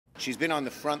She's been on the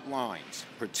front lines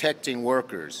protecting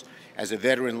workers as a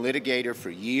veteran litigator for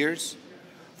years,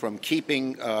 from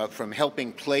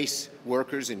helping place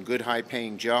workers in good,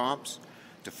 high-paying jobs,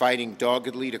 to fighting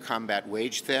doggedly to combat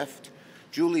wage theft.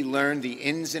 Julie learned the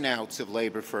ins and outs of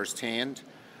labor firsthand.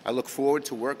 I look forward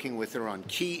to working with her on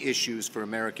key issues for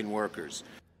American workers.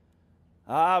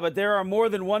 But there are more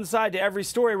than one side to every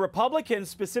story. Republicans,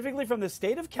 specifically from the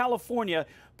state of California,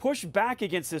 pushed back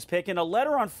against this pick. In a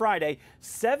letter on Friday,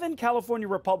 7 California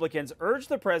Republicans urged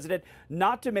the president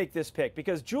not to make this pick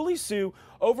because Julie Su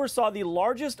oversaw the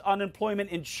largest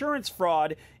unemployment insurance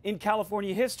fraud in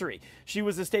California history. She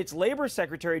was the state's labor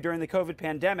secretary during the COVID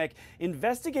pandemic.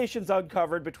 Investigations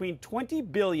uncovered between $20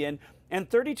 billion and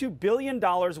 $32 billion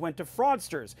went to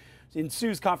fraudsters. In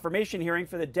Sue's confirmation hearing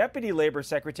for the deputy labor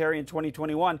secretary in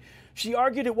 2021, she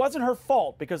argued it wasn't her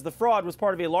fault because the fraud was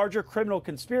part of a larger criminal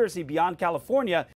conspiracy beyond California.